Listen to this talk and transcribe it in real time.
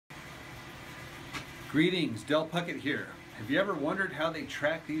Greetings, Del Puckett here. Have you ever wondered how they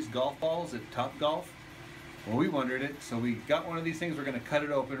track these golf balls at TopGolf? Well, we wondered it, so we got one of these things. We're going to cut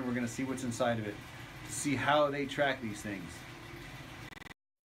it open and we're going to see what's inside of it to see how they track these things.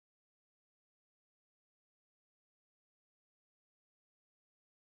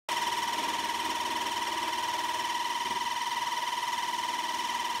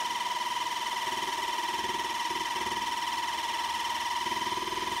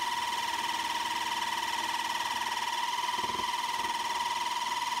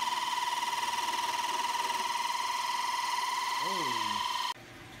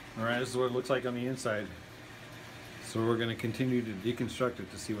 Alright, this is what it looks like on the inside. So we're going to continue to deconstruct it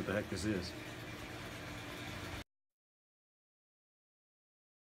to see what the heck this is.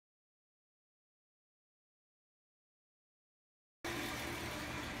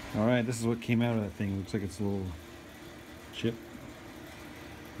 Alright, this is what came out of that thing. Looks like it's a little chip.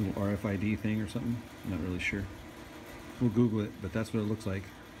 Little RFID thing or something. I'm not really sure. We'll Google it, but that's what it looks like.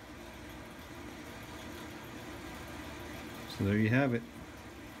 So there you have it.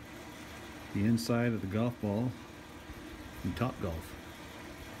 The inside of the golf ball from TopGolf.